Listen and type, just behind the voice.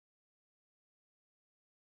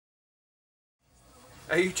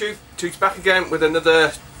Hey YouTube, Toots back again with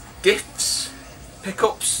another gifts,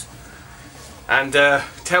 pickups and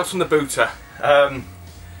tales from the booter.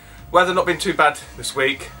 Weather not been too bad this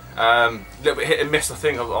week, a little bit hit and miss I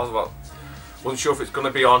think. Wasn't sure if it's going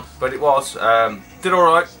to be on, but it was. Did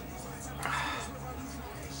alright.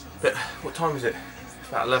 But what time is it? It's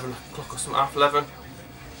about 11 o'clock or something, half 11.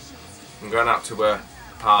 I'm going out to a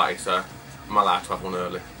party, so I'm allowed to have one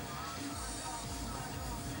early.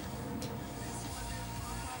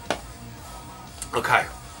 Okay,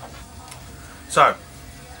 so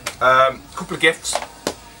a couple of gifts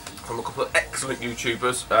from a couple of excellent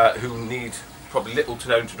YouTubers who need probably little to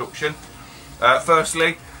no introduction.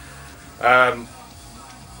 Firstly, from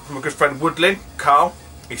a good friend Woodlin, Carl.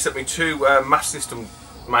 He sent me two Master System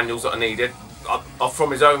manuals that I needed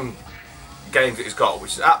from his own games that he's got,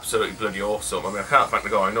 which is absolutely bloody awesome. I mean, I can't thank the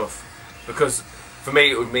guy enough, because for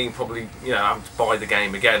me it would mean probably, you know, having to buy the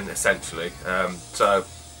game again essentially. So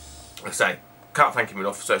like I say, can't thank him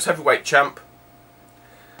enough. So it's Heavyweight Champ,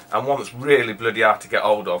 and one that's really bloody hard to get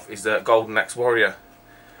hold of is the Golden Axe Warrior.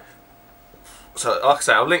 So like I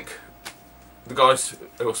say, I'll link the guys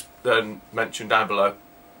who was mentioned down below.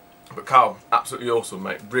 But Carl, absolutely awesome,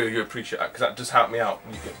 mate. Really appreciate that, because that does help me out.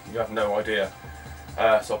 You have no idea.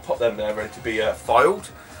 So I'll pop them there ready to be filed.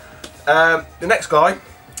 The next guy,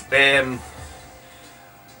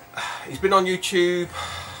 he's been on YouTube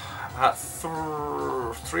about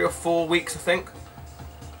 3 or 4 weeks I think.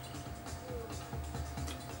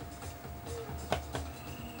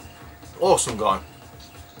 Awesome guy,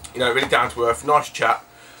 you know, really down to earth, nice chap.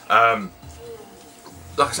 Like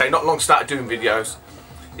I say, not long started doing videos.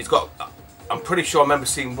 He's got, I'm pretty sure I remember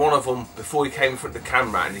seeing one of them before he came in front of the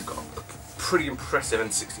camera, and he's got a pretty impressive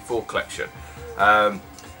N64 collection. I've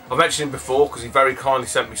mentioned him before because he very kindly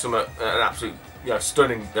sent me some an absolute, you know,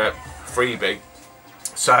 stunning freebie.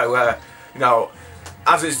 So you know,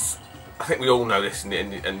 as is, I think we all know this in the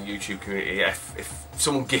YouTube community, if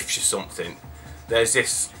someone gifts you something, there's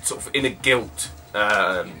this sort of inner guilt.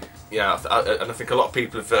 Yeah, and I think a lot of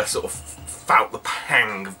people have sort of felt the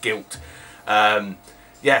pang of guilt.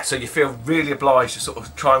 Yeah, so you feel really obliged to sort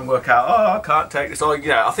of try and work out, oh, I can't take this. Or, you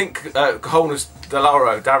know, I think Cojones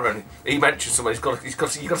Delaro, Darren, he mentioned somebody, you've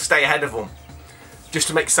got to stay ahead of them just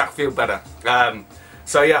to make yourself feel better.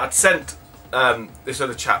 So yeah, I'd sent this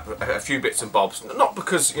other chap a few bits and bobs, not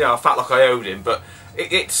because, you know, I felt like I owed him, but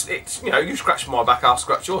it's you know, you scratch my back, I'll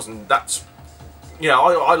scratch yours, and that's, you know,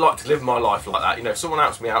 I like to live my life like that. You know, if someone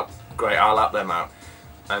helps me out, great, I'll help them out,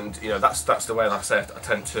 and you know, that's the way, like I say, I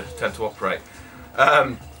tend to operate.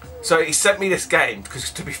 So he sent me this game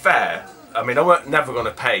because, to be fair, I mean, I weren't never going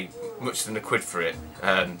to pay much than £1 for it,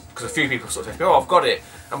 because a few people sort of say, oh, I've got it,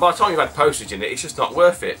 and by the time you've had postage in it, it's just not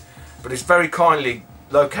worth it. But it's very kindly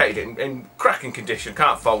located in cracking condition,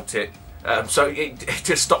 can't fault it. So it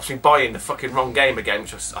just stops me buying the fucking wrong game again,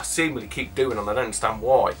 which I seemingly keep doing, and I don't understand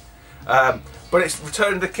why. But it's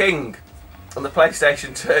Return of the King on the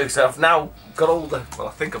PlayStation 2, so I've now got all the, well,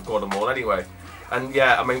 I think I've got them all anyway. And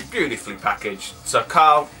yeah, I mean, beautifully packaged. So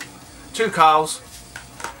Carl, two Carls,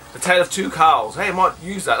 the Tale of Two Carls. Hey, I might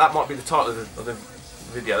use that. That might be the title of the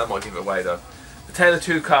video. That might give it away though. The Tale of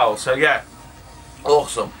Two Carls. So yeah,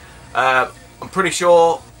 awesome. I'm pretty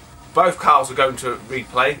sure both Carls are going to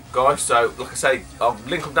replay, guys. So like I say, I'll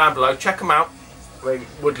link them down below. Check them out. I mean,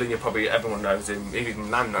 Woodlin, you probably, everyone knows him. Even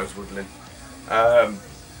Nan knows Woodlin.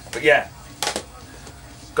 But yeah,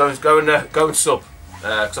 go and sub,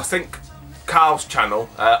 because I think Carl's channel,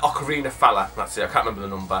 Ocarina Falla, that's it, I can't remember the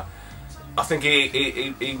number. I think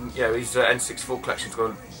he you know, his N64 collection's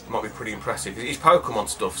might be pretty impressive. His Pokemon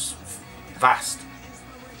stuff's vast.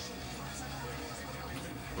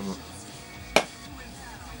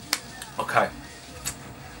 Okay,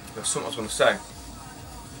 there's something I was going to say.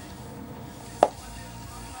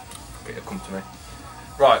 It'll come to me.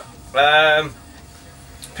 Right,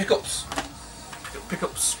 pickups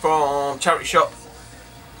from charity shop.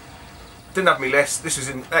 Didn't have my list. This is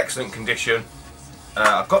in excellent condition.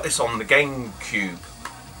 I've got this on the GameCube,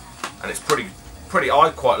 and it's pretty. I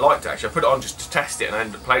quite liked it actually. I put it on just to test it, and I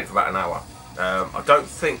ended up playing it for about an hour. I don't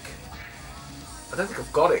think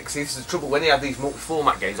I've got it, because this is the trouble when you have these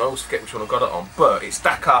multi-format games. I always forget which one I got it on. But it's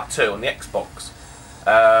Dakar 2 on the Xbox.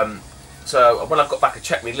 So when I've got back and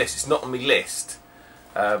checked my list, it's not on my list.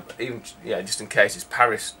 Even, yeah, just in case, it's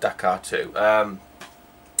Paris Dakar 2. But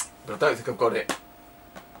I don't think I've got it,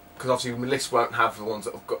 because obviously my list won't have the ones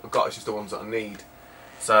that I've got. It's just the ones that I need.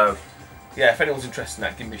 So yeah, if anyone's interested in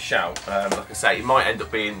that, give me a shout. Like I say, it might end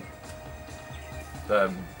up being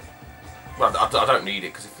well, I don't need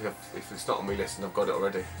it, because if it's not on my list and I've got it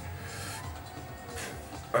already.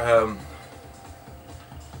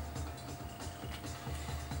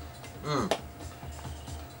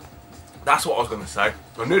 That's what I was going to say.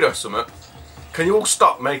 I knew there was something. Can you all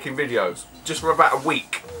stop making videos just for about a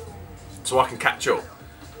week so I can catch up?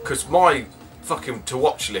 Because my fucking to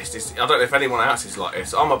watch list is, I don't know if anyone else is like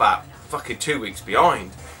this, I'm about fucking 2 weeks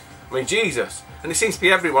behind. I mean, Jesus. And it seems to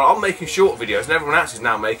be everyone. I'm making short videos and everyone else is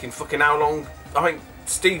now making fucking how long. I think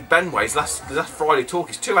Steve Benway's last Friday talk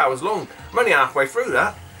is 2 hours long. I'm only halfway through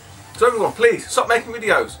that. So everyone, please stop making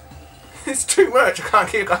videos. It's too much. I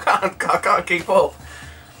can't keep up.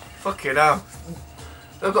 Fucking hell.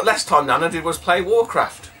 I've got less time now than I did was play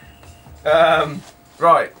Warcraft.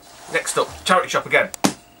 Right. Next up, charity shop again.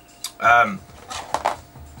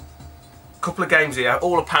 Couple of games here,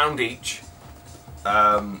 all £1 each.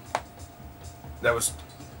 There was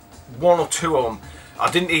 1 or 2 of them. I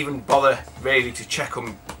didn't even bother really to check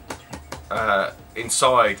them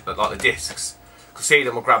inside, but like the discs. I see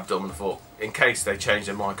them, I grabbed them and I thought, in case they change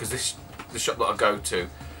their mind, because the shop that I go to,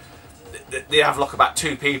 they have like about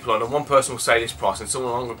 2 people on, and one person will say this price, and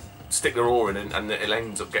someone will stick their oar in, and it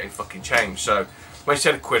ends up getting fucking changed. So when she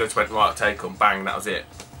said £1, I just went, right, I'll take them, bang, that was it.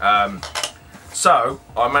 So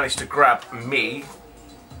I managed to grab me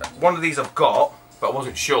one of these I've got, but I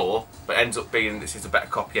wasn't sure, but ends up being this is a better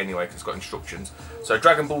copy anyway because it's got instructions. So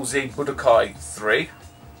Dragon Ball Z Budokai 3.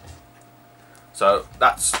 So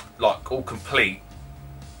that's like all complete.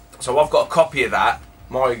 So I've got a copy of that,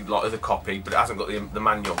 my like other copy, but it hasn't got the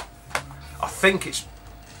manual. I think it's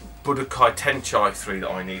Budokai Tenkaichi 3 that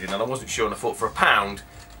I needed, and I wasn't sure, and I thought for £1,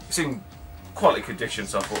 it's in quality condition,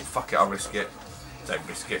 so I thought fuck it, I'll risk it. Don't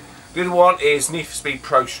risk it. The other one is Need for Speed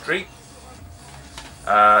Pro Street.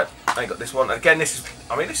 I got this one. Again, this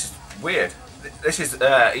is weird. This is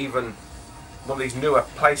even one of these newer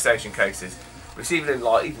PlayStation cases. But it's even in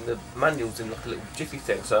the manual's in like a little jiffy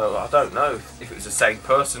thing. So I don't know if it was the same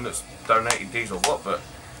person that's donated these or what. But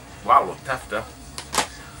wow, looked after.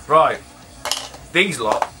 Right, these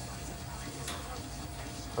lot.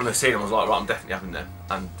 When I seen them, I was like, right, I'm definitely having them.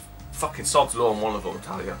 And fucking sod's law on one of them, I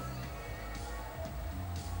tell you.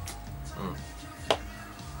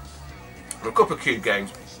 A couple of cube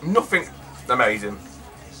games, nothing amazing,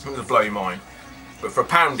 nothing to blow your mind, but for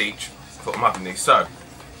 £1 each, I thought I'm having these. So,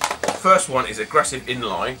 the first one is Aggressive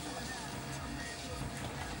Inline,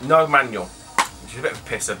 no manual, which is a bit of a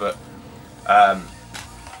pisser, but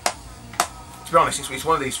to be honest, it's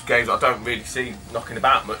one of these games I don't really see knocking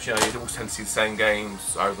about much. You know, you always tend to see the same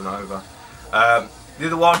games over and over. The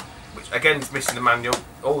other one, which again is missing the manual,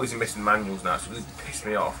 always missing the manuals now, so it really pissed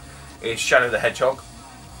me off, is Shadow the Hedgehog.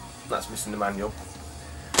 That's missing the manual.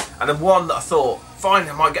 And then one that I thought, fine,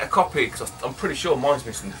 I might get a copy because I'm pretty sure mine's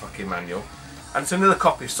missing the fucking manual. And it's another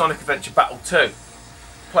copy of Sonic Adventure Battle 2.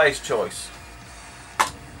 Player's choice.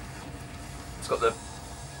 It's got the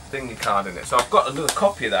thingy card in it. So I've got another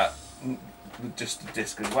copy of that with just the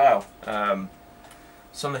disc as well.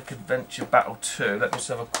 Sonic Adventure Battle 2. Let me just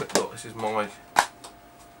have a quick look. This is my...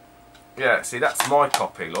 Yeah, see, that's my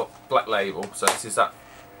copy, look. Black label. So this is that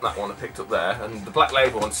one I picked up there, and the black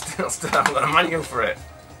label one still haven't got a manual for it.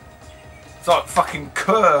 It's like fucking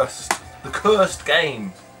cursed. The cursed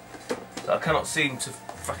game that I cannot seem to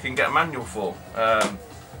fucking get a manual for.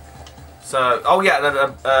 So, oh yeah,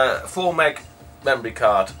 then a 4 meg memory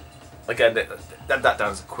card. Again, that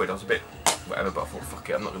down as £1. I was a bit whatever, but I thought fuck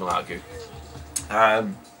it, I'm not going to argue.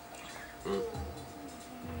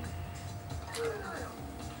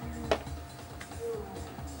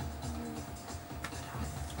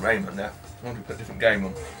 Rayman there. I wonder if we put a different game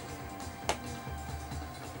on.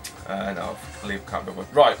 No, I'll leave, can't go.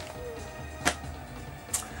 Right.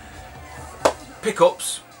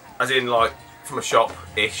 Pickups, as in like from a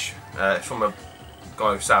shop-ish. It's from a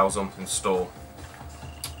guy who sells them in the store.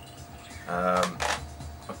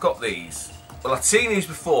 I've got these. Well, I'd seen these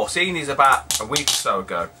before. Seen these about a week or so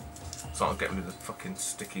ago. So I'm getting rid of the fucking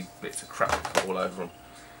sticky bits of crap I put all over them,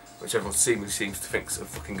 which everyone seems to think is a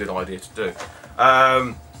fucking good idea to do.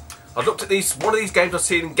 I looked at these. One of these games I've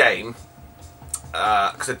seen in game,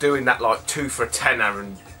 because they're doing that like 2 for a tenner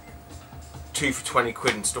and 2 for 20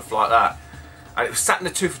 quid and stuff like that. And it was sat in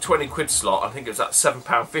the 2 for 20 quid slot. I think it was at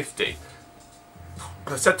 £7.50.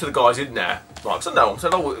 I said to the guys in there, like, so no, I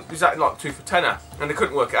said, oh, is that in like 2 for tenner? And they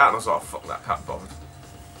couldn't work it out, and I was like, oh, fuck that, can't be bothered.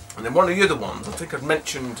 And then one of the other ones, I think I'd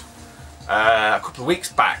mentioned a couple of weeks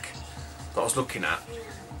back that I was looking at.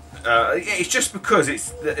 It's just because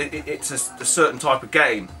it's a certain type of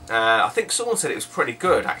game. I think someone said it was pretty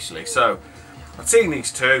good actually. So I'd seen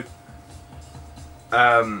these two.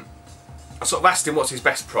 I sort of asked him what's his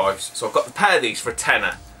best price. So I've got the pair of these for a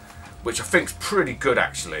tenner, which I think's pretty good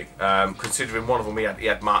actually, considering one of them he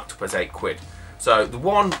had marked up as £8. So the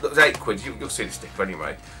one that was £8, you'll see the sticker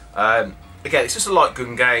anyway. Again, it's just a light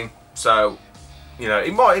gun game, So, you know,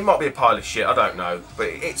 it might be a pile of shit, I don't know, but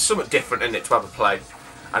it's something different, isn't it, to have a play.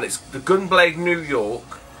 And it's the Gunblade New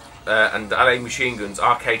York and LA Machine Guns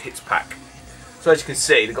Arcade Hits Pack. So as you can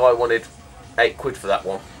see, the guy wanted £8 for that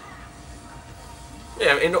one.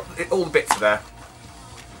 Yeah, all the bits are there.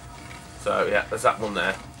 So yeah, there's that one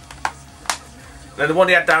there. Then the one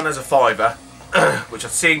he had down as a £5, which I've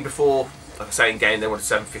seen before, like I say, in game they wanted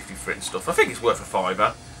 £7.50 for it and stuff. I think it's worth a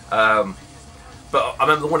 £5. But I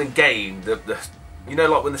remember the one in game, you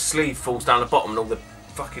know, like when the sleeve falls down the bottom and all the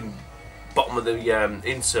fucking bottom of the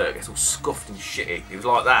insert gets all scuffed and shitty. It was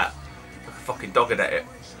like that, like a fucking dog at it.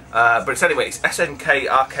 But it's anyway, it's SNK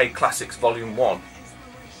Arcade Classics Volume 1.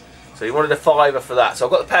 So he wanted a £5 for that. So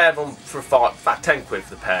I've got the pair of them for about £10 for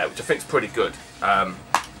the pair, which I think is pretty good.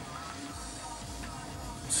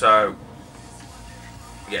 So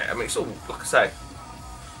yeah, I mean, it's all, like I say,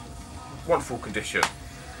 wonderful condition.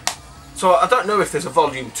 So I don't know if there's a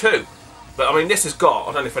Volume 2, but I mean, this has got,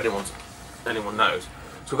 I don't know if anyone knows.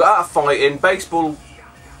 So we've got Art of Fighting, Baseball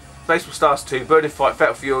Stars 2, Burning Fight,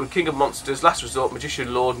 Fatal Fury, King of Monsters, Last Resort,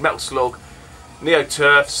 Magician Lord, Metal Slug, Neo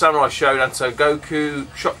Turf, Samurai Shodown, Son Goku,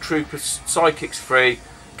 Shock Troopers, Psychics 3,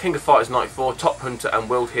 King of Fighters 94, Top Hunter, and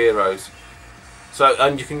World Heroes. So,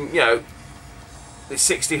 and you can, you know, it's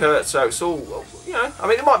 60 Hz, so it's all, you know, I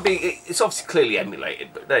mean, it might be, it's obviously clearly emulated,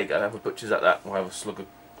 but there you go, have a butcher's at that, we'll have a slug of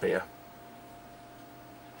beer.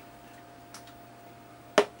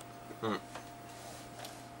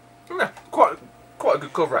 Yeah, quite a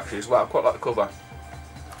good cover actually as well. I quite like the cover.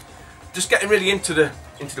 Just getting really into the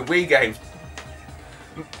Wii games.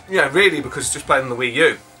 You know, really, because it's just playing on the Wii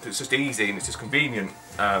U. It's just easy and it's just convenient.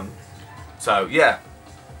 So yeah,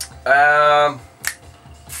 that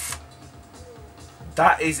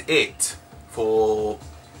is it for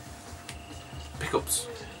pickups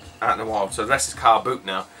out in the wild. So the rest is car boot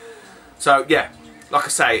now. So yeah, like I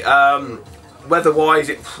say, weather-wise,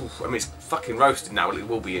 I mean, it's fucking roasted now. Well, it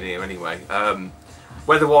will be in here anyway.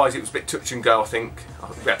 Weather-wise, it was a bit touch and go, I think.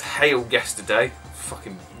 We had hail yesterday.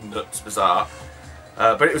 Fucking nuts, bizarre.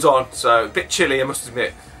 But it was on, so a bit chilly, I must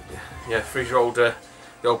admit. Yeah, freeze your old, the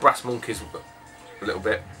old brass monkeys a little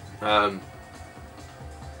bit.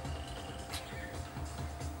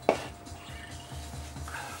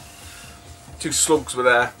 Two slugs were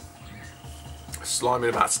there, sliming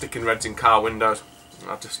about sticking reds in car windows.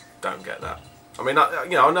 I just don't get that. I mean,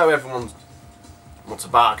 you know, I know everyone wants a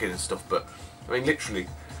bargain and stuff, but I mean, literally,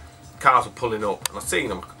 cars were pulling up, and I've seen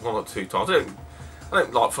them 1 or 2 times. I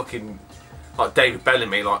don't like fucking like David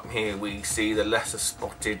Bellamy. Like, here we see the lesser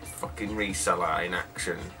spotted fucking reseller in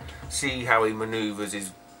action. See how he manoeuvres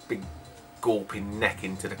his big gawping neck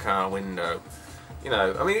into the car window. You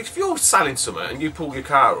know, I mean, if you're selling something and you pull your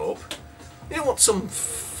car up, you don't want some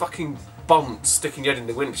fucking bump sticking your head in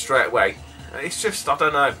the window straight away. It's just, I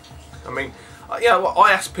don't know. I mean, you know,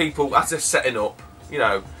 I ask people as they're setting up, you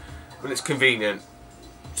know, when it's convenient,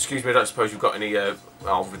 excuse me, I don't suppose you've got any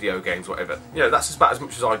video games, whatever. You know, that's about as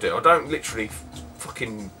much as I do. I don't literally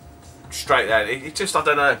fucking straight there. It just, I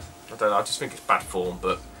don't know, I just think it's bad form,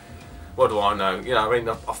 but what do I know? You know, I mean,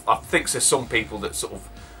 I think there's some people that sort of,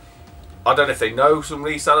 I don't know if they know some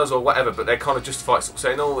resellers or whatever, but they kind of justify it, sort of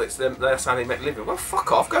saying, oh, it's them, that's how they make a living. Well,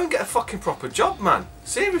 fuck off, go and get a fucking proper job, man.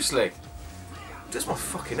 Seriously. Just my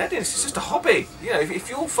fucking head in. It's just a hobby. You know, if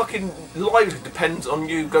your fucking livelihood depends on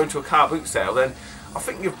you going to a car boot sale, then I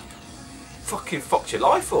think you've fucking fucked your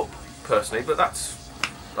life up, personally. But that's,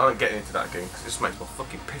 I don't get into that again because it just makes my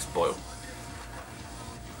fucking piss boil.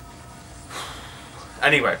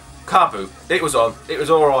 Anyway, car boot. It was on. It was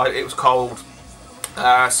all right. It was cold.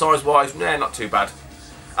 Size wise, nah, not too bad.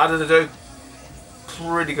 How did I do?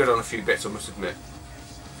 Pretty good on a few bits, I must admit.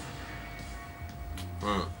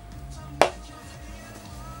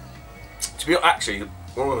 To be actually,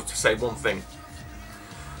 I wanted to say one thing.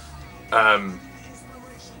 I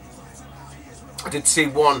did see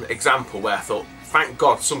one example where I thought, thank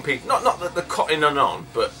God, some people, not that they're cutting on,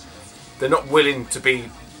 but they're not willing to be,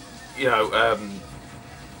 you know,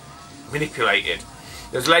 manipulated.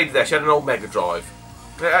 There's a lady there. She had an old Mega Drive.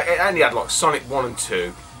 It only had like Sonic 1 and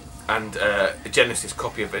 2 and a Genesis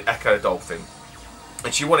copy of Echo the Dolphin,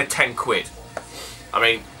 and she wanted £10. I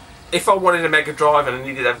mean, if I wanted a Mega Drive and I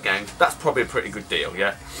needed them games, that's probably a pretty good deal,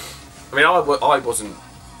 yeah? I mean, I wasn't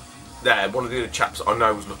there. One of the other chaps that I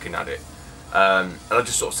know was looking at it. And I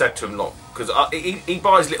just sort of said to him, look, because he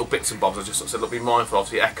buys little bits and bobs, I just sort of said, look, be mindful,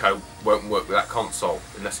 obviously Echo won't work with that console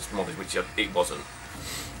unless it's modded, which it wasn't.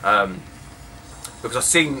 Because I've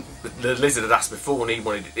seen the Lizard had asked before, and he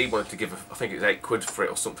wanted to give, I think it was £8 for it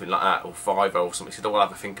or something like that, or £5 or something. He said, oh, I'll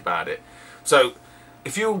have a think about it. So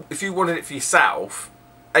if you wanted it for yourself,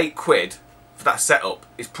 £8, for that setup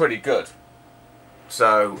is pretty good.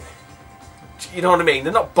 So, you know what I mean?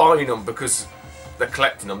 They're not buying them because they're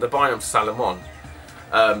collecting them, they're buying them to sell them on.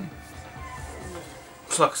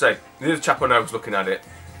 So like I say, the other chap I know was looking at it,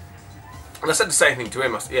 and I said the same thing to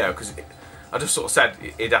him, because I just sort of said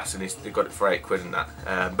he'd asked and he got it for £8 and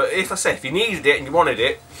that. But if you needed it and you wanted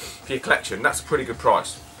it for your collection, that's a pretty good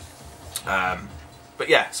price. But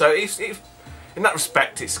yeah, so it's in that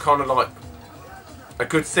respect, it's kind of like a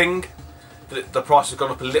good thing that the price has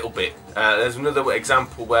gone up a little bit. There's another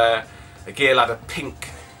example where a girl had a pink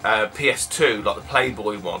PS2, like the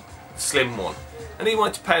Playboy one, slim one, and he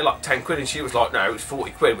wanted to pay like £10 and she was like, no, it was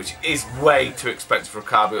 £40, which is way too expensive for a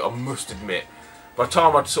car boot, I must admit. By the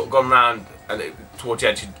time I'd sort of gone round and towards the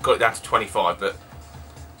end, she'd got it down to 25, but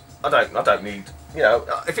I don't need, you know,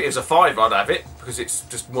 if it was a £5 I'd have it because it's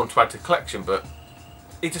just one to add to the collection, but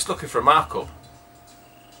he's just looking for a markup.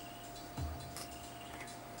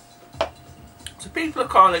 So people are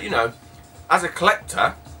kind of, you know, as a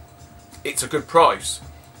collector, it's a good price,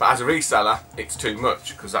 but as a reseller, it's too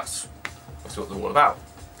much because that's what they're all about.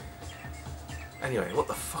 Anyway, what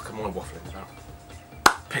the fuck am I waffling about?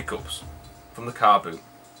 Pickups from the car boot.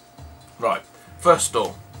 Right, first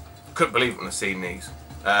store. Couldn't believe it when I seen these.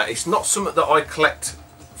 It's not something that I collect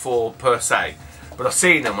for per se, but I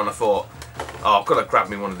seen them and I thought, oh, I've got to grab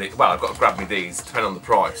me one of these. Well, I've got to grab me these, depending on the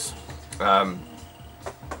price.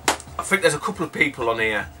 I think there's a couple of people on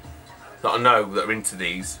here that I know that are into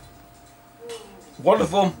these. One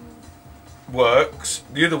of them works.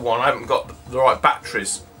 The other one, I haven't got the right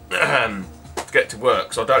batteries to get to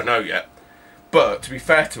work, so I don't know yet. But to be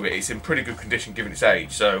fair to it, it's in pretty good condition given its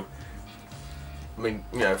age. So, I mean,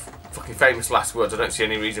 you know, fucking famous last words. I don't see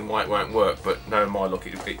any reason why it won't work, but no, my luck,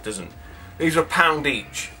 it doesn't. These are £1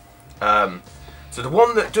 each. So the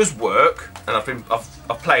one that does work, and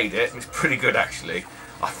I've played it, and it's pretty good actually.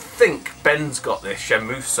 I think Ben's got this,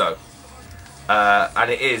 Shenmue,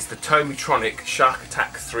 and it is the Tomitronic Shark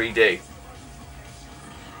Attack 3D.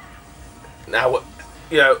 Now,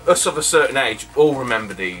 you know, us of a certain age all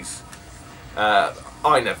remember these.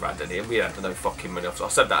 I never had any, and we had no fucking money.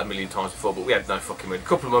 I've said that a million times before, but we had no fucking money. A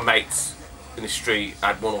couple of my mates in the street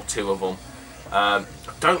had one or two of them. I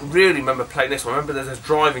don't really remember playing this one. I remember there's a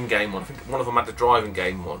driving game one. I think one of them had the driving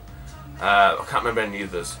game one. I can't remember any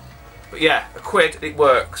others. But yeah, £1, it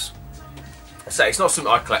works. So it's not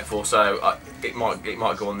something I collect for, so it might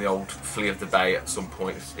go on the old flea of the bay at some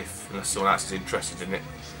point unless someone else is interested in it.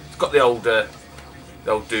 It's got the old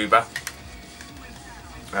Duba.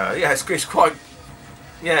 Yeah, it's quite.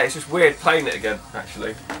 Yeah, it's just weird playing it again,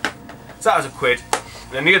 actually. So that was £1.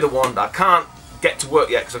 And then the other one that I can't get to work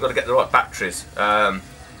yet because I've got to get the right batteries.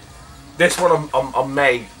 This one I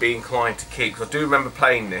may be inclined to keep because I do remember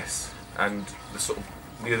playing this and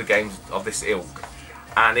the other games of this ilk,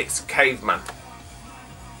 and it's Caveman.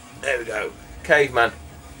 There we go, Caveman.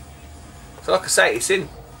 So like I say, it's in,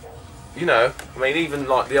 you know, I mean, even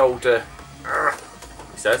like the old, it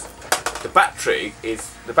says, the battery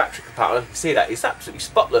compartment, you see that, it's absolutely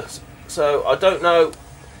spotless. So I don't know,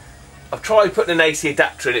 I've tried putting an AC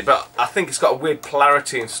adapter in it, but I think it's got a weird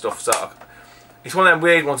polarity and stuff, so it's one of them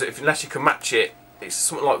weird ones that unless you can match it, it's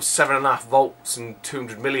something like 7.5 volts and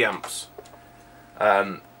 200 milliamps.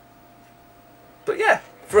 But yeah,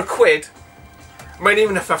 for £1, I mean,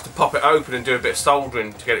 even if I have to pop it open and do a bit of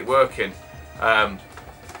soldering to get it working,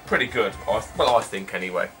 pretty good. Well, I think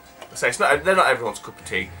anyway. So they're not everyone's cup of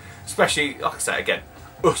tea, especially, like I say again,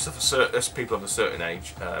 us people of a certain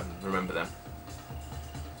age remember them.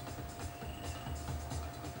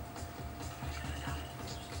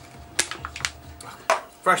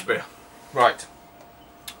 Fresh beer, right?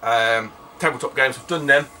 Tabletop games, I've done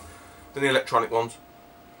them. Done the electronic ones.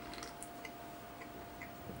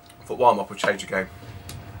 I thought, why not, we'll change the game.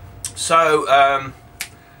 So,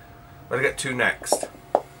 where do I get to next?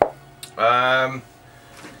 Yeah,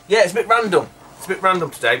 it's a bit random. It's a bit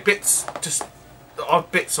random today. Bits, just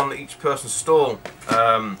odd bits on each person's stall.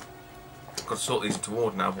 I've got to sort these into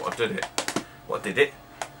order now. What I did it,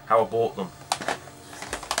 how I bought them.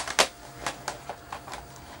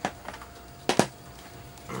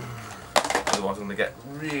 Otherwise I'm going to get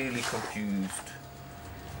really confused.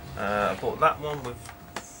 I bought that one with...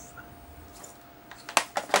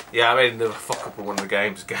 Yeah, I made another fuck up of one of the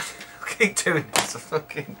games again. I keep doing this, I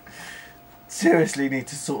fucking seriously need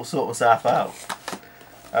to sort myself out.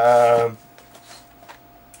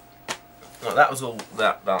 Right, that was all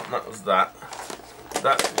that was that.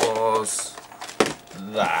 That was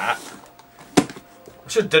that. I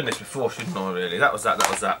should have done this before, shouldn't I, really? That was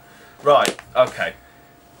that. Right, okay.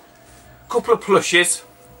 Couple of plushes.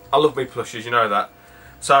 I love me plushes, you know that.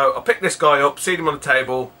 So I picked this guy up, seen him on the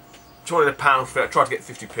table, She wanted £1 for it. I tried to get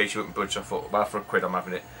 50p, she wouldn't budge. I thought, well, for £1 I'm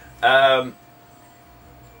having it.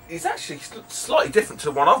 It's actually slightly different to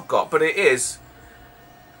the one I've got, but it is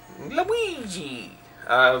Luigi.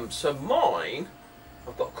 So mine,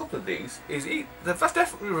 I've got a couple of these. They've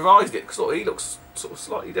definitely revised it because he looks sort of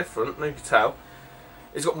slightly different. You can tell.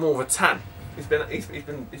 He's got more of a tan. He's been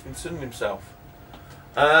sunning himself.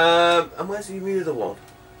 And where's the other one?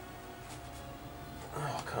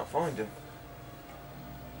 Oh, I can't find him.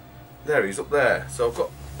 There, he's up there. So I've got.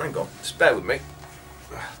 Hang on, just bear with me.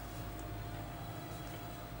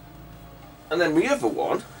 And then the other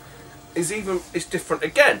one is different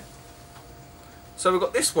again. So we've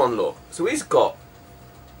got this one, look. So he's got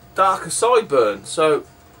darker sideburns. So,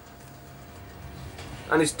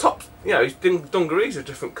 and his top, you know, his dungarees are a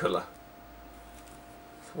different colour.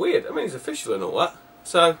 It's weird. I mean, he's official and all that.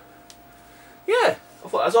 So, yeah, I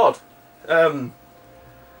thought that was odd.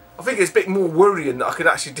 I think it's a bit more worrying that I could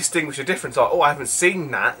actually distinguish a difference. Like, oh, I haven't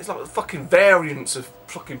seen that. It's like the fucking variants of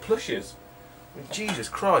fucking plushes. I mean, Jesus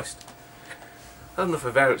Christ. That's enough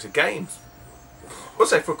of variants of games. I'll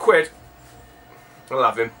say for £1, I'll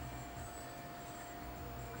have him.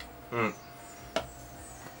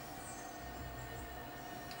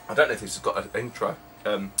 I don't know if this has got an intro,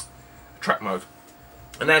 track mode.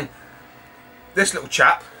 And then this little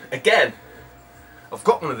chap, again, I've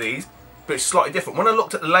got one of these, but it's slightly different. When I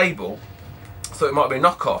looked at the label, I thought it might be a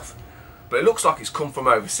knockoff, but it looks like it's come from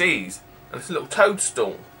overseas. And it's a little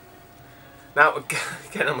toadstool. Now,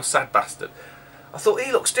 again, I'm a sad bastard. I thought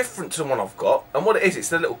he looks different to the one I've got, and what it is, it's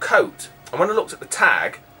the little coat. And when I looked at the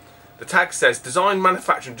tag says designed,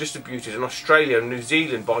 manufactured and distributed in Australia and New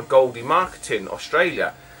Zealand by Goldie Marketing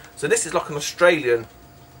Australia. So this is like an Australian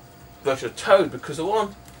version of Toad, because the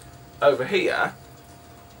one over here,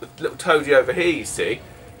 the little toady over here, you see,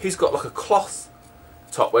 he's got like a cloth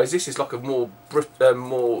top, whereas this is like a more what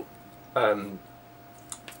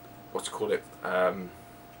do you call it? I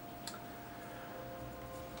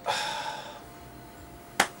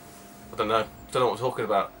don't know what I'm talking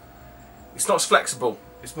about. It's not as flexible,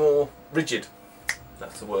 it's more rigid.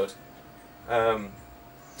 That's the word.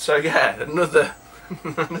 So yeah, another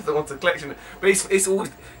one to the collection. But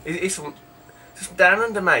it's from down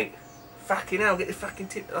under, mate. Fucking hell, get the fucking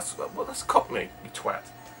tip. That's Cockney, you twat.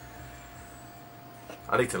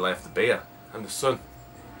 I need to lay off the beer and the sun.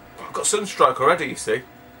 I've got sunstroke already, you see.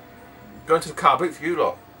 Going to the car boot for you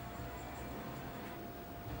lot.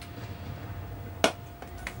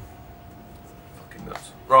 Fucking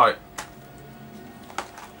nuts. Right.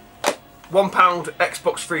 £1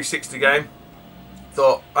 Xbox 360 game.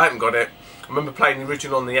 Thought, I haven't got it. I remember playing the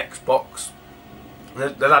original on the Xbox.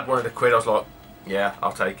 The lad wanted £1. I was like, yeah,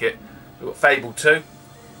 I'll take it. We've got Fable 2.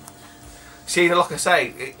 See, like I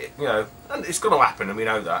say, you know, and it's going to happen, and we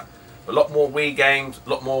know that. A lot more Wii games, a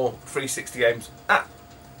lot more 360 games at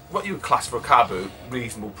what you would class for a car boot,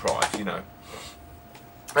 reasonable price, you know.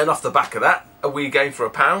 And off the back of that, a Wii game for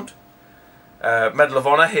 £1. Medal of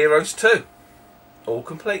Honor Heroes 2. All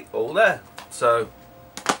complete, all there. So,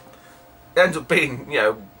 it ends up being, you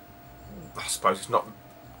know, I suppose it's not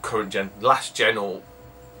current gen, last gen, or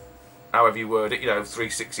however you word it, you know,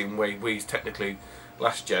 360 and Wii's technically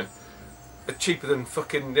last gen. They're cheaper than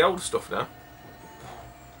fucking the older stuff now.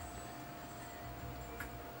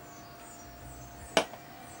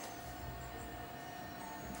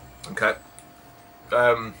 Okay.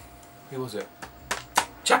 Who was it?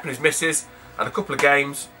 Chap and his missus had a couple of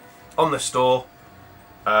games on the store.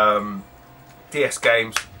 DS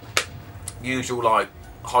games, usual like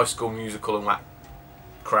High School Musical and that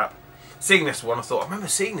crap. Seeing this one, I thought, I remember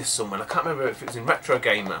seeing this somewhere. I can't remember if it was in Retro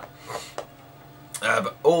Gamer,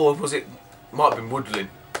 or was it? Might have been Woodlin,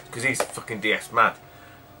 because he's fucking DS mad.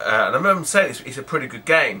 And I remember saying it's a pretty good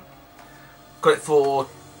game. Got it for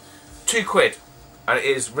 £2, and it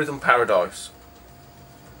is Rhythm Paradise.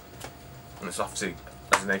 And it's obviously,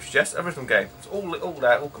 as the name suggests, a rhythm game. It's all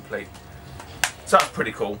there, all complete. So that's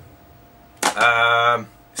pretty cool.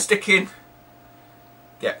 Sticking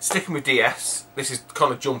with DS. This is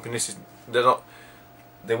kind of jumping.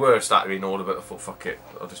 They were starting in order, but I thought, fuck it,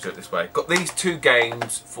 I'll just do it this way. Got these two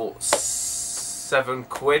games for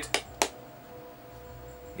 £7.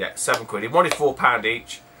 Yeah, £7. He wanted £4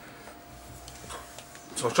 each,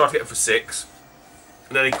 so I tried to get them for £6.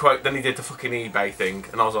 And then he did the fucking eBay thing,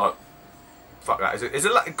 and I was like, fuck that. Is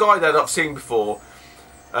it like a guy there that I've seen before?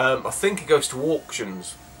 I think he goes to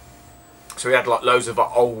auctions. So he had like loads of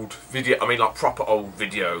like old video, I mean like proper old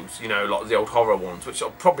videos, you know, like the old horror ones, which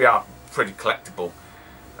probably are pretty collectible.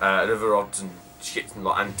 And other odds and shit and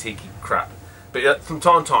like antique crap. But from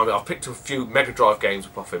time to time I've picked a few Mega Drive games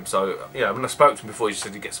up off him. So, you know, when I spoke to him before, he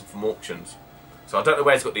said he'd get some from auctions. So I don't know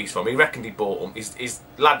where he's got these from. He reckoned he bought them. His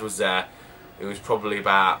lad was there. It was probably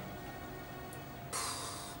about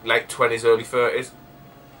late 20s, early 30s.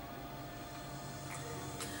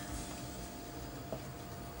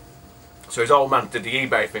 So his old man did the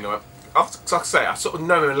eBay thing. I went, like I say, I sort of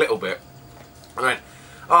know him a little bit. I went,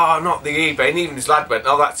 oh, not the eBay. And even his lad went,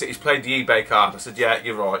 oh, that's it, he's played the eBay card. I said, yeah,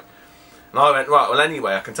 you're right. And I went, right, well,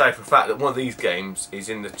 anyway, I can tell you for a fact that one of these games is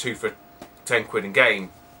in the 2 for 10 quid in game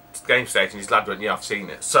station. His lad went, yeah, I've seen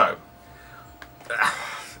it. So,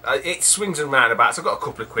 it swings and roundabouts. I got a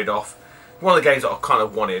couple of quid off. One of the games that I kind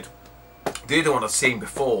of wanted. The other one I've seen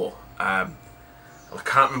before, I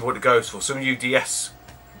can't remember what it goes for. Some of you DS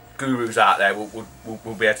gurus out there will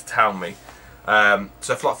be able to tell me.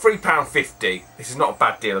 So for like £3.50, this is not a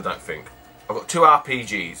bad deal, I don't think. I've got 2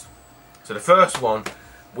 RPGs. So the first one,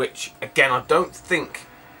 which again I don't think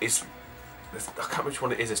is, I can't remember which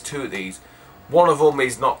one it is. There's 2 of these. One of them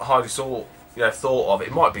is not highly thought of.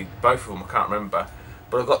 It might be both of them. I can't remember.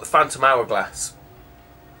 But I've got the Phantom Hourglass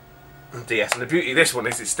DS, and the beauty of this one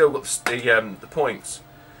is it's still got the points,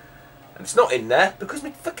 and it's not in there because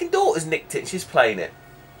my fucking daughter's nicked it and she's playing it.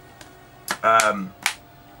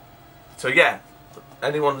 So yeah,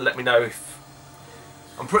 anyone let me know if,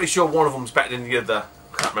 I'm pretty sure one of them's better than the other.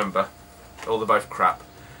 I can't remember. Or they're both crap.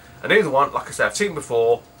 And the other one, like I said, I've seen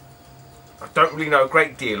before. I don't really know a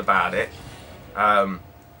great deal about it. I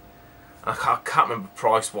can't remember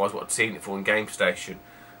price wise what I'd seen it for in Game Station,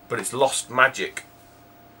 but it's Lost Magic.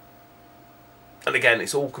 And again,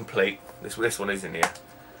 it's all complete. This one is in here.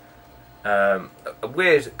 A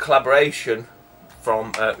weird collaboration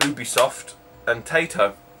from Ubisoft and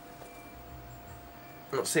Taito.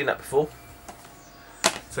 I've not seen that before.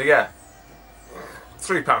 So yeah,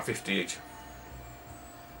 £3.50 each.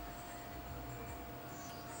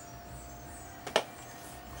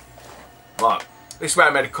 Right, this is where I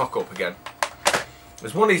made a cock up again.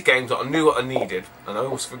 There's one of these games that I knew what I needed, and I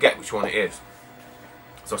always forget which one it is.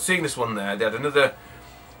 So I've seen this one there. They had another.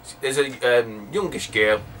 There's a youngish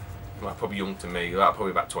girl, well, probably young to me,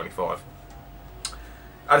 probably about 25.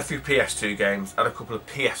 Had a few PS2 games, had a couple of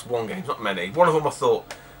PS1 games, not many. One of them I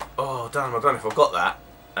thought, oh damn, I don't know if I've got that.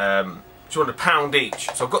 She wanted £1 each,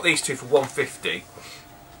 so I've got these 2 for £1.50.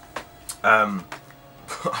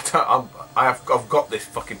 I've got this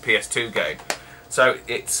fucking PS2 game. So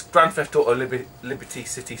it's Grand Theft Auto Liberty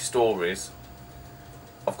City Stories.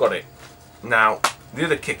 I've got it. Now, the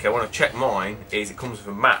other kicker when I check mine is it comes with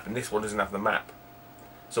a map, and this one doesn't have the map.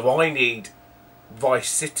 So I need Vice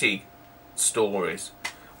City Stories,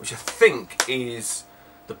 which I think is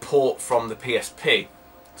the port from the PSP.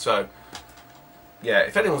 So yeah,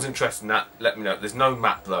 if anyone's interested in that, let me know. There's no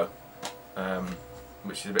map though,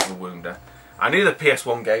 which is a bit of a wounder. I need a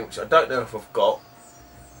PS1 game, which I don't know if I've got,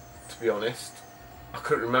 to be honest. I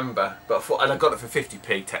couldn't remember, but I thought, and I got it for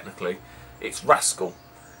 50p technically. It's Rascal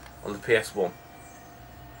on the PS1.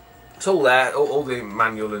 It's all there, all the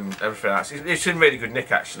manual and everything else. It's in really good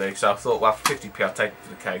nick actually, so I thought, well, for 50p I'll take it for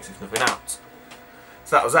the case if nothing else.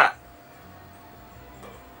 So that was that.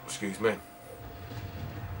 Excuse me.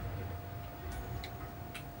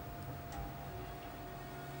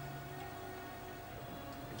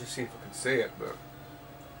 Just see if I can see it, but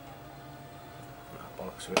oh,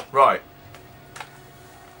 bollocks to it. Right.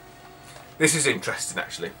 This is interesting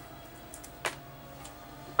actually,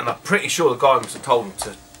 and I'm pretty sure the guy must have told him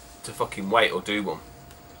to fucking wait or do one.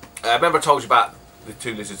 Remember I told you about the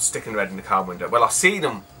 2 lizards sticking their head in the car window? Well, I've seen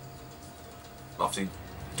them obviously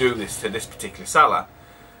do this to this particular seller,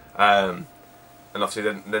 and obviously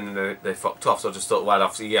then they fucked off. So I just thought, well,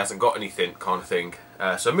 obviously he hasn't got anything, kind of thing.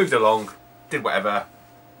 So I moved along, did whatever,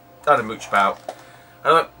 had a mooch about,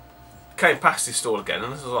 and I came past this stall again, and I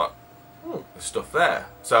was like, oh, there's stuff there.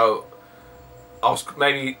 So I was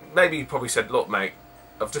maybe he probably said, look mate,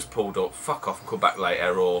 I've just pulled up, fuck off and come back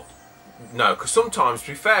later, or no, because sometimes, to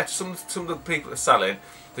be fair to some of the people that are selling,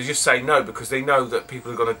 they just say no because they know that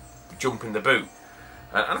people are going to jump in the boot,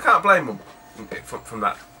 and I can't blame them from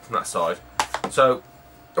that side. So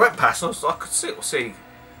I went past and I could see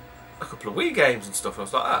a couple of Wii games and stuff, and I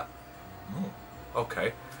was like, ah,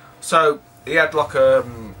 okay. So he had like a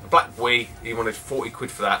black Wii. He wanted 40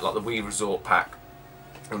 quid for that, like the Wii Resort pack,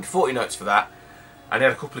 and 40 notes for that. And he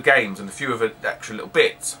had a couple of games and a few of extra little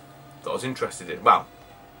bits that I was interested in. Well,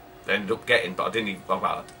 they ended up getting, but I didn't even,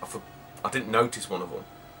 well, I didn't notice one of them.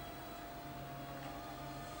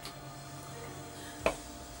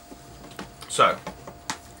 So,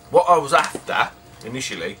 what I was after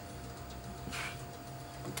initially,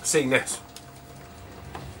 seeing this.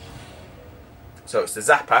 So it's the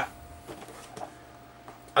Zapper,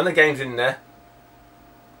 and the game's in there.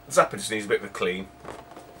 The Zapper just needs a bit of a clean.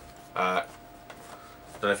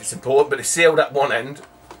 don't know if it's important, but it's sealed at one end.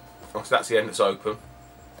 Obviously that's the end that's open.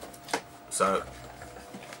 So,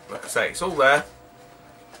 like I say, it's all there.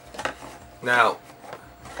 Now,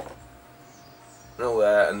 all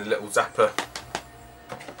there, and the little zapper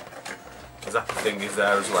thing is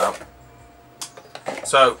there as well.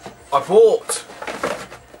 So, I bought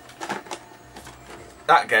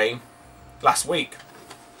that game last week.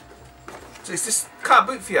 So it's just can't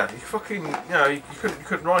boot for you. You fucking, you know, you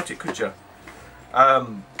couldn't write it, could you?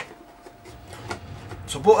 So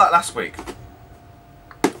I bought that last week.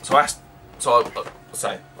 So I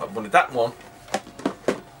wanted that one,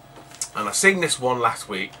 and I seen this one last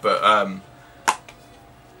week, but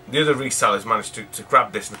the other resellers managed to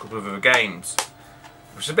grab this and a couple of other games,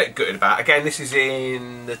 which is a bit gutted about. Again, this is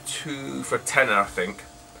in the 2 for a tenner, I think.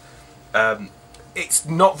 It's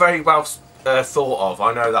not very well thought of.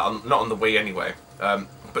 I know that, not on the Wii anyway.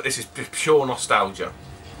 But this is pure nostalgia.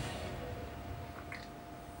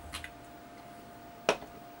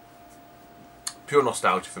 Pure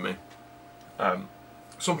nostalgia for me.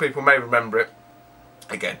 Some people may remember it.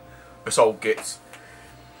 Again, it's old gits,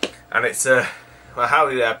 and it's well,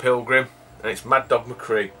 howdy there, Pilgrim, and it's Mad Dog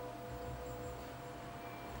McCree.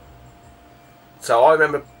 So I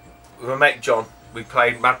remember with my mate John, we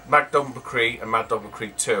played Mad Dog McCree and Mad Dog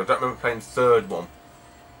McCree 2. I don't remember playing the third one.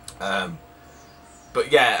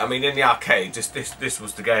 But yeah, I mean, in the arcade, this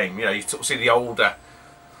was the game. You know, you sort of see the older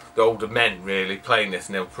men really playing this,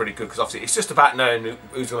 and they were pretty good, because obviously it's just about knowing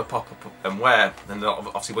who's going to pop up and where. And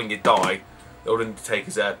obviously when you die, the old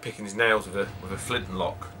Undertaker's picking his nails with a flint and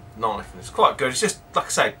lock knife, and it's quite good. It's just, like I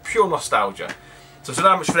say, pure nostalgia. So I said,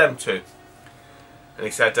 how much for them two? And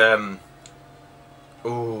he said,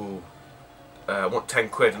 ooh, I want 10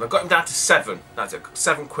 quid, and I got him down to 7. That's it,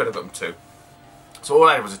 7 quid I got him to. So all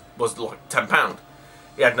I had was like £10.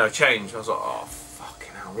 He had no change. I was like, oh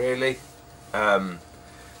fucking hell, really? And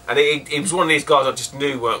he was one of these guys I just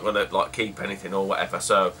knew weren't going to like keep anything or whatever.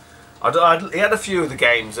 So he had a few of the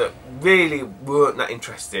games that really weren't that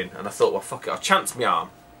interesting, and I thought, well, fuck it, I'll chance my arm.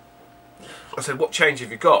 I said, what change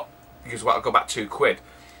have you got? Because well, I got about 2 quid.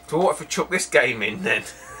 So what if I chuck this game in then?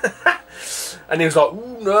 And he was like,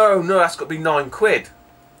 ooh, no, that's got to be 9 quid.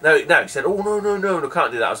 No, he said, oh, no, I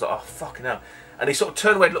can't do that. I was like, oh, fucking hell. And he sort of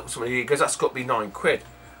turned away and looked at somebody, he goes, that's got to be 9 quid.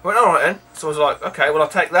 I went, alright then. So I was like, okay, well, I'll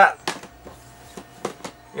take that.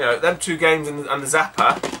 You know, them 2 games and the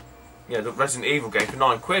Zapper, you know, the Resident Evil game for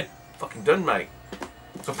 9 quid. Fucking done, mate.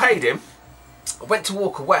 So I paid him. I went to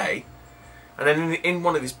walk away, and then in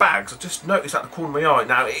one of his bags, I just noticed at the corner of my eye,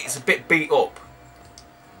 now it's a bit beat up.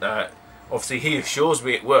 Obviously, he assures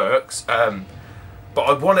me it works, but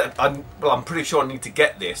I'm pretty sure I need to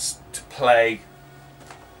get this to play.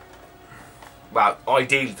 Well,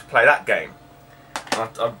 ideally to play that game.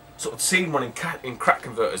 I've sort of seen one in Crack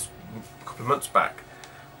Converters a couple of months back,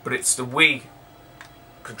 but it's the Wii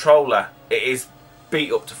controller. It is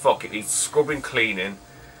beat up to fuck. It needs scrubbing, cleaning.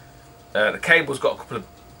 The cable's got a couple of,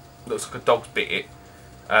 looks like a dog's bit it.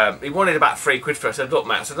 He wanted about 3 quid for it. I said, look,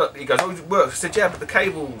 mate. I said, look. He goes, oh, it works. I said, yeah, but the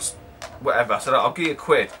cable's whatever. I said, I'll give you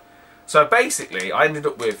 £1. So basically, I ended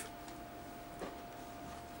up with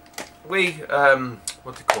what do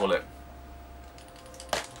you call it?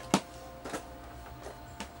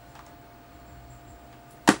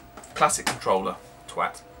 Classic controller,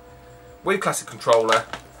 twat. Wii Classic controller.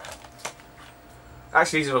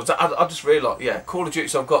 Actually, I just realised, yeah, Call of Duty.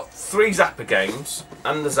 So I've got 3 Zapper games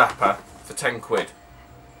and the Zapper for 10 quid.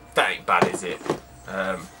 That ain't bad, is it?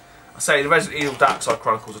 I say the Resident Evil Dark Side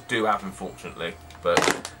Chronicles I do have, unfortunately,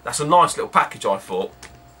 but that's a nice little package, I thought.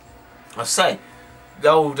 I say the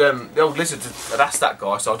old Lizard had asked that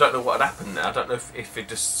guy, so I don't know what had happened there. I don't know if he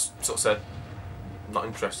just sort of said not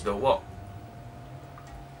interested or what.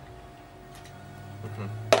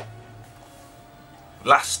 The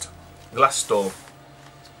last store.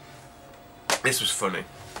 This was funny.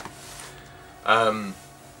 I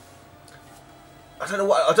don't know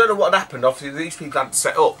what had happened. Obviously, these people hadn't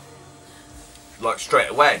set up like straight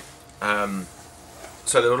away.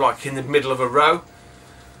 So they were like in the middle of a row.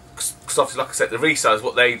 Because obviously, like I said, the resellers,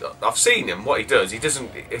 I've seen him. What he does, he doesn't.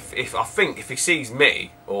 If he sees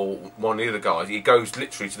me or one of the other guys, he goes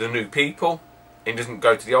literally to the new people. He doesn't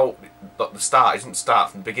go to the old, like the start. He doesn't start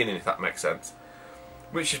from the beginning, if that makes sense.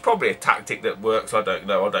 Which is probably a tactic that works. I don't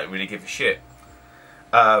know. I don't really give a shit.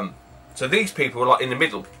 So these people were like in the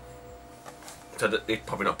middle, so that they're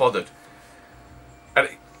probably not bothered. And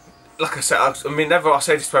like I said, I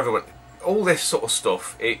say this to everyone. All this sort of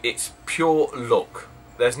stuff, it's pure luck.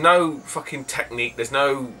 There's no fucking technique. There's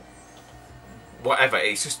no whatever.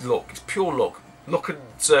 It's just luck. It's pure luck. Luck and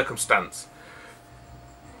circumstance.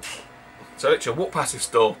 So literally, I walked past this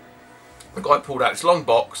store. the guy pulled out this long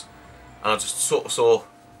box, and I just sort of saw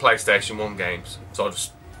PlayStation 1 games. So I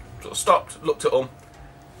just sort of stopped, looked at them,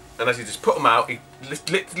 and as he just put them out, he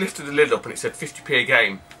lifted the lid up and it said 50p a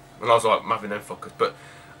game. And I was like, I'm having them fuckers. But,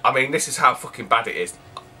 I mean, this is how fucking bad it is.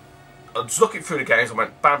 I was looking through the games, I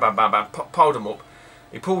went bam, bam, bam, bam, piled them up.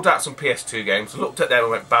 He pulled out some PS2 games, looked at them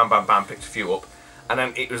and went bam, bam, bam, picked a few up. And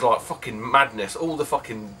then it was like fucking madness. All the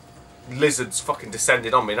fucking lizards fucking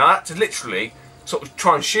descended on me. And I had to literally sort of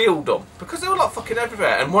try and shield them, because they were like fucking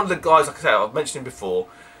everywhere. And one of the guys, like I said, I've mentioned him before,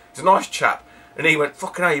 he's a nice chap. And he went,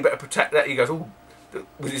 fucking hell, you better protect that. He goes, oh,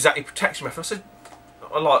 is that your protection method? I said,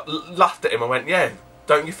 I like laughed at him. I went, yeah,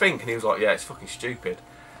 don't you think? And he was like, yeah, it's fucking stupid.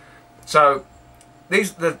 So the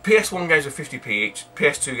PS1 games were 50p each,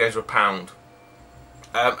 PS2 games were £1.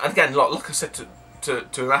 And again, like I said to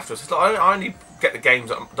him afterwards, I said, look, I only get the games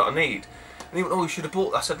that I need. And he went, oh, you should have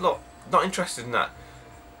bought that. I said, look, not interested in that.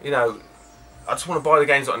 You know, I just want to buy the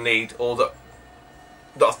games that I need, or that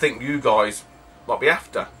I think you guys might be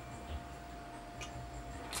after.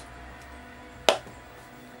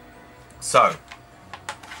 So,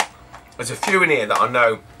 there's a few in here that I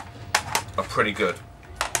know are pretty good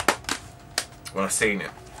when I seen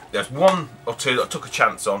it. There's one or two that I took a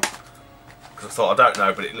chance on because I thought, I don't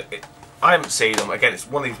know, but I haven't seen them. Again, it's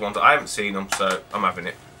one of these ones that I haven't seen them, so I'm having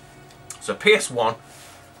it. So PS1,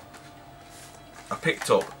 I picked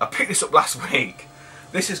this up last week.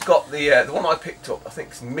 This has got the one I picked up, I think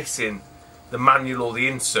it's missing the manual or the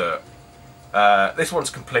insert. This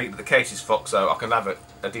one's complete, but the case is fucked, so I can have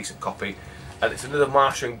a decent copy. And it's another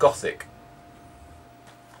Martian Gothic.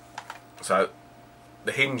 So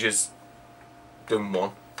the hinges done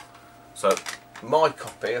one. So my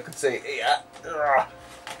copy, I can see it here.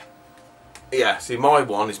 Yeah, see, my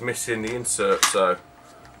one is missing the insert, so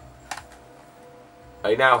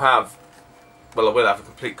I now have, well, I will have a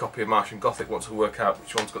complete copy of Martian Gothic once I work out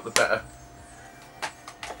which one's got the better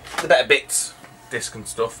bits, disc and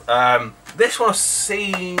stuff. This one I've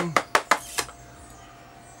seen.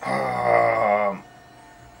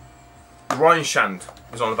 Ryan Shand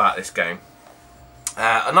was on about this game,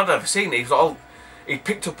 and I'd never seen it. He was like, oh, he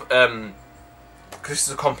picked up, because this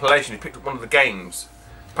is a compilation, he picked up one of the games.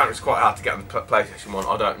 Apparently it's quite hard to get on the PlayStation 1,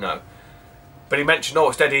 I don't know. But he mentioned, oh,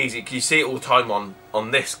 it's dead easy, you see it all the time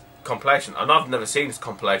on this compilation, and I've never seen this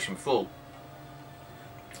compilation before.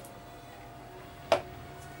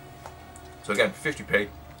 So again, 50p,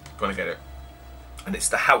 gonna get it. And it's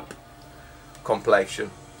the Help compilation.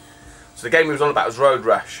 So the game he was on about was Road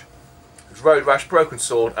Rash. It was Road Rash, Broken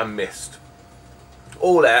Sword and Mist.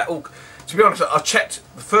 All there. All, to be honest, I checked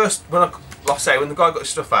the first, when like I say, when the guy got his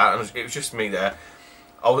stuff out and it was just me there,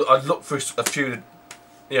 I looked through a few,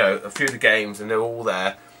 you know, a few of the games and they were all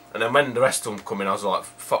there. And then when the rest of them come in, I was like,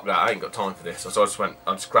 fuck that, I ain't got time for this. So I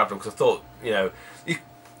just grabbed them because I thought, you know, you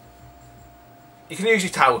can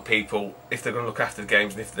usually tell with people if they're going to look after the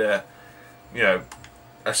games and if they're, you know,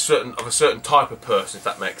 of a certain type of person, if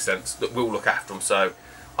that makes sense, that will look after them. So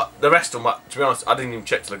the rest of them, to be honest, I didn't even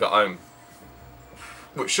check till I got home.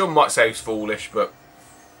 Which some might say is foolish, but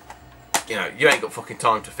you know, you ain't got fucking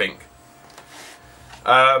time to think.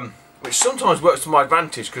 Which sometimes works to my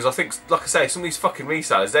advantage, because I think, like I say, some of these fucking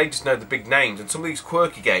resellers, they just know the big names, and some of these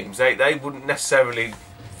quirky games, they wouldn't necessarily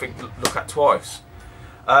look at twice.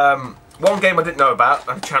 One game I didn't know about,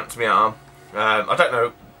 and chanced me arm. I don't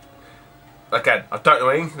know. Again, I don't know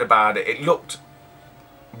anything about it. It looked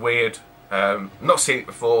weird. Not seen it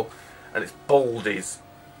before, and it's Baldies.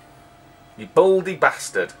 You baldy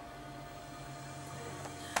bastard.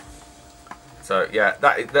 So yeah,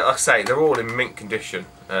 like I say, they're all in mint condition.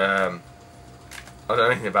 I don't know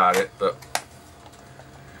anything about it, but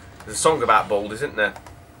there's a song about bald, isn't there?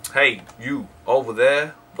 Hey, you over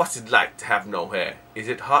there, what's it like to have no hair? Is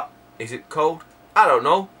it hot? Is it cold? I don't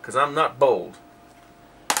know, because I'm not bald.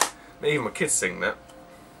 Even my kids sing that.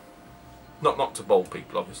 Not to bald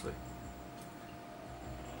people, obviously.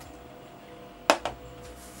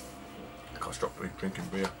 I can't stop drinking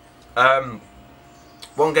beer.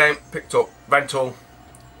 One game picked up, rental,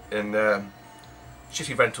 in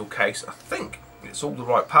shitty rental case. I think it's all the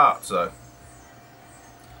right parts though.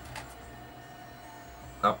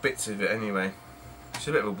 Bits of it anyway. It's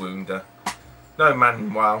a bit of a wounder. No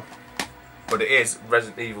manual, but it is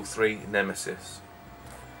Resident Evil 3 Nemesis.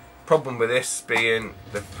 Problem with this being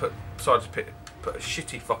they've decided to put a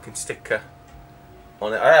shitty fucking sticker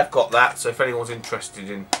on it. I have got that, so if anyone's interested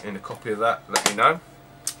in a copy of that, let me know.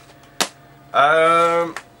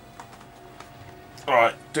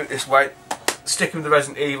 Alright, do it this way. Sticking with the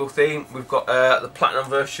Resident Evil theme, we've got the platinum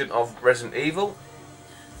version of Resident Evil.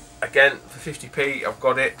 Again, for 50p, I've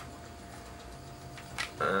got it.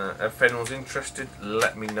 If anyone's interested,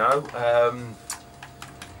 let me know. I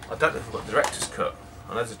don't know if I've got the director's cut.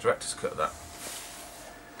 I know there's a director's cut of that.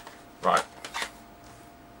 Right.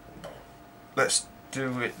 Let's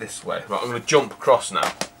do it this way. Right, I'm going to jump across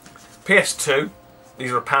now. PS2,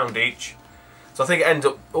 these are £1 each. So I think it ends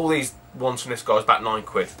up, all these ones from this guy is about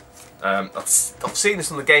 £9. I've seen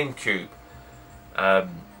this on the GameCube. I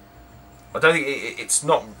don't think it's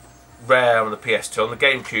not rare on the PS2. On the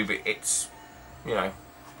GameCube, it's, you know,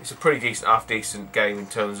 it's a pretty decent, half decent game in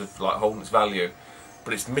terms of like holding its value.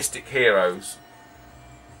 But it's Mystic Heroes.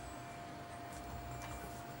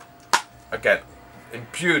 Again, in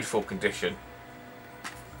beautiful condition.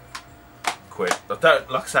 £1. I don't,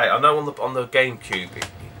 like I say, I know on the GameCube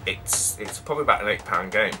it's probably about an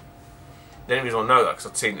 £8 game. The only reason I know that because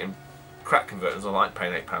I've seen it in crack converters. I like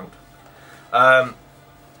paying £8.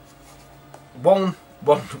 One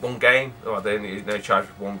game. Oh, they only charge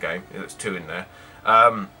for one game. There's 2 in there.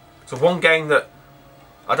 So one game that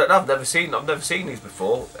I don't know. I've never seen these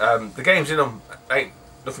before. The games in them ain't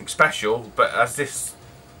nothing special, but as this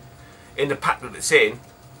in the pack that it's in,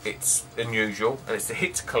 it's unusual, and it's the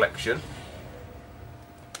Hits collection.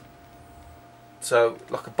 So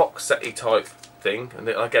like a box setty type thing, and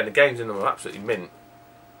again the games in them are absolutely mint.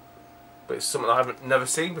 But it's something I never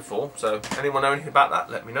seen before. So anyone know anything about that?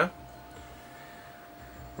 Let me know.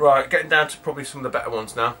 Right, getting down to probably some of the better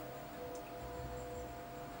ones now.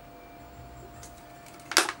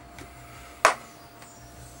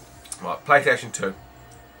 Right, PlayStation 2,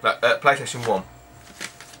 PlayStation 1.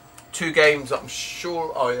 2 games I'm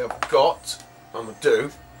sure I have got. I'm gonna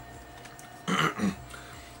do.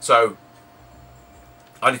 So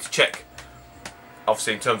I need to check,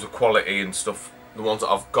 obviously in terms of quality and stuff, the ones that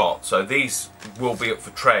I've got. So these will be up for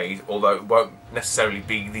trade, although it won't necessarily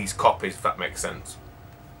be these copies, if that makes sense.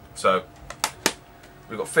 So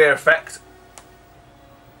we've got Fear Effect.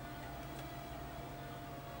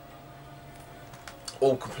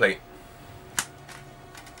 All complete.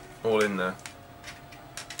 All in there.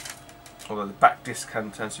 Although the back disc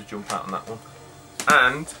tends to jump out on that one.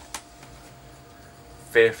 And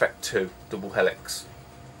Fear Effect 2, double helix.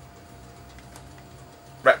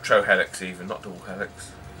 Retro helix even, not double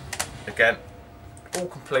helix. Again, all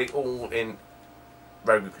complete, all in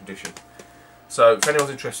very good condition. So if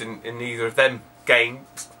anyone's interested in either of them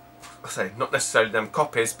games, I say not necessarily them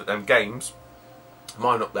copies, but them games,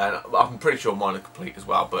 mine up there. I'm pretty sure mine are complete as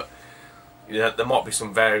well, but you know, there might be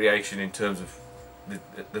some variation in terms of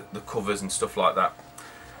the covers and stuff like that.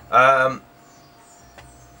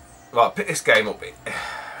 Right, pick this game up.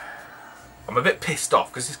 I'm a bit pissed off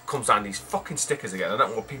because this comes down to these fucking stickers again. I don't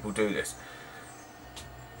know why people do this.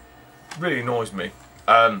 It really annoys me.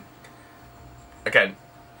 Again,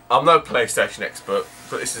 I'm no PlayStation expert,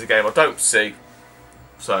 but this is a game I don't see.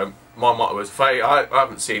 So my motto was, if I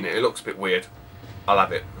haven't seen it, it looks a bit weird, I'll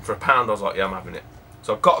have it. And for £1 I was like, yeah, I'm having it.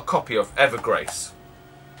 So I've got a copy of Evergrace.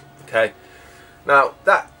 Okay. Now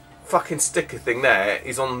that fucking sticker thing there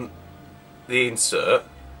is on the insert.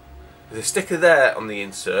 There's a sticker there on the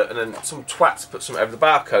insert, and then some twats put some over the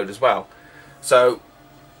barcode as well. So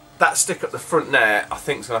that sticker at the front there, I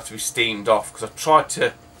think, is going to have to be steamed off because I've tried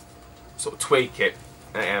to sort of tweak it,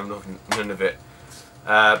 and none of it.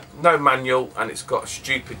 No manual, and it's got a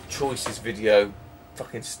stupid Choices video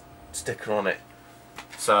fucking sticker on it.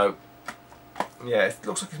 So yeah, it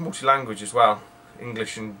looks like it's multi-language as well,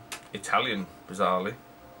 English and Italian, bizarrely.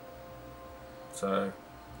 So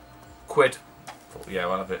 £1. Thought, yeah,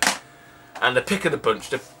 I'll have it. And the pick of the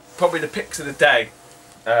bunch, probably the picks of the day.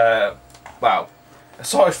 Well,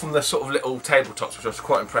 aside from the sort of little tabletops, which I was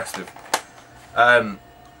quite impressed with.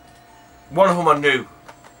 One of them I knew.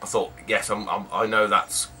 I thought, yes, I know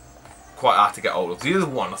that's quite hard to get hold of. The other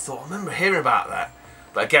one, I thought, I remember hearing about that.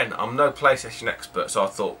 But again, I'm no PlayStation expert, so I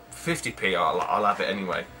thought 50p, I'll have it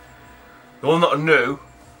anyway. The one that I knew,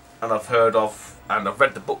 and I've heard of, and I've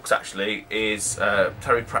read the books actually, is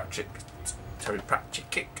Terry Pratchett's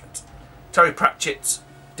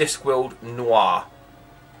Discworld Noir.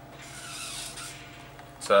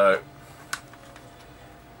 So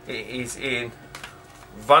it is in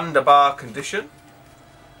wunderbar condition,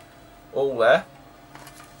 all there.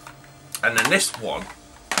 And then this one,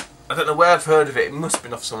 I don't know where I've heard of it. It must have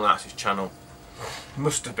been off someone else's channel.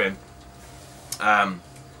 Must have been. And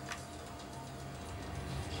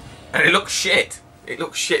it looks shit. It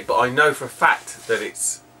looks shit, but I know for a fact that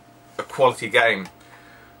it's a quality game.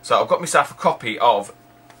 So I've got myself a copy of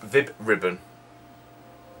Vib Ribbon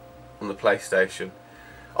on the PlayStation.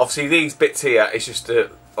 Obviously these bits here, it's just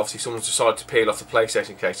obviously someone's decided to peel off the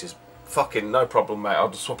PlayStation cases. Fucking no problem, mate. I'll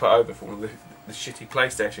just swap it over for one of the shitty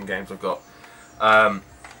PlayStation games I've got.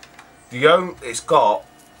 It's got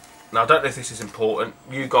Now I don't know if this is important.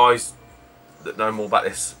 You guys that know more about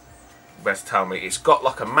this best tell me. It's got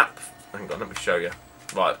like a map. Hang on, let me show you.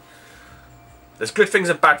 Right. There's good things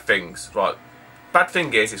and bad things. Right. Bad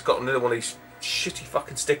thing is it's got another one of these shitty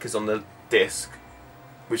fucking stickers on the disc,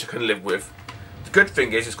 which I can live with. The good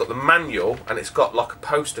thing is it's got the manual and it's got like a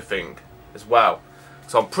poster thing as well.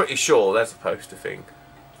 So I'm pretty sure there's a poster thing.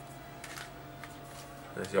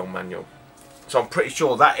 There's the old manual. So I'm pretty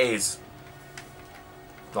sure that is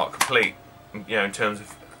like complete, you know, in terms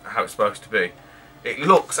of how it's supposed to be. It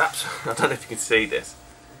looks absolutely, I don't know if you can see this.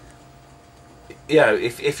 You know,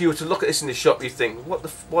 if you were to look at this in the shop, you'd think, why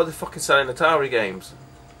are they fucking selling Atari games?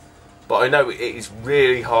 But I know it is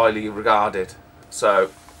really highly regarded.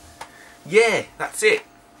 So, yeah, that's it.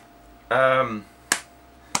 Now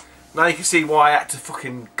you can see why I had to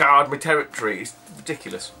fucking guard my territory. It's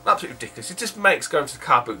ridiculous, absolutely ridiculous. It just makes going to the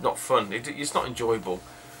car boot not fun. It's not enjoyable.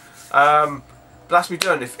 But that's me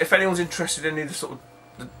done. If anyone's interested in any of the sort of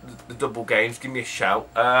the double games, give me a shout.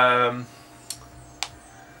 I've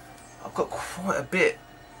got quite a bit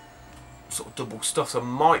sort of double stuff, so I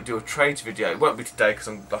might do a trades video. It won't be today because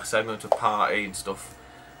I'm, like I say, I'm going to a party and stuff.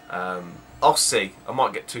 I'll see. I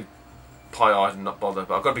might get too pie-eyed and not bother,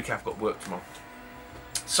 but I've got to be careful. I've got work tomorrow.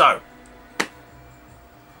 So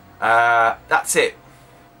that's it.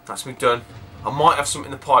 That's me done. I might have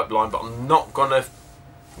something in the pipeline, but I'm not gonna,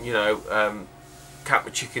 you know, count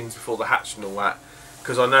my chickens before they hatch and all that,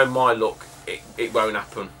 because I know my luck, it won't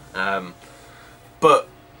happen. But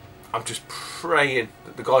I'm just praying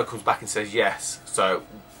that the guy comes back and says yes. So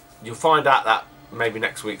you'll find out that maybe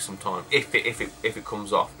next week sometime, if it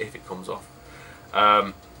comes off.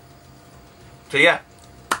 So yeah,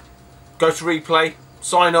 go to replay,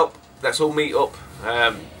 sign up. Let's all meet up.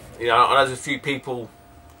 You know, I know there's a few people.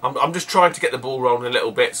 I'm just trying to get the ball rolling a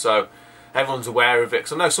little bit so everyone's aware of it.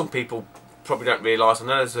 Because I know some people probably don't realise. I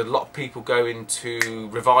know there's a lot of people going to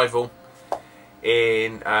Revival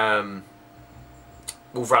in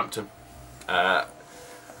Wolverhampton.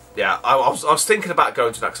 Yeah, I was thinking about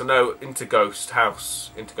going to that because I know Interghost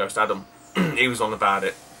Adam, he was on about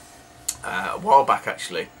it a while back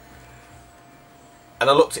actually. And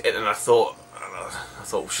I looked at it and I thought,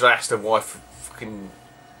 should I ask the wife fucking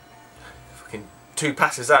 2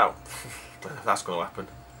 passes out? I don't know if that's going to happen.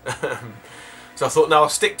 So I thought, no, I'll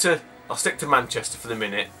stick to Manchester for the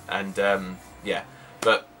minute, and yeah.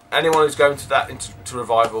 But anyone who's going to that to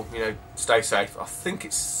Revival, you know, stay safe. I think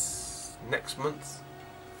it's next month,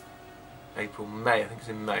 April, May. I think it's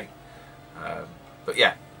in May. But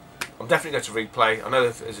yeah, I'm definitely going to replay. I know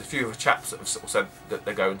there's a few of the chaps that have sort of said that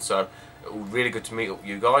they're going, so it will be really good to meet up with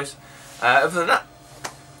you guys. Other than that,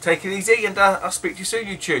 take it easy, and I'll speak to you soon,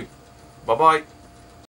 YouTube. Bye bye.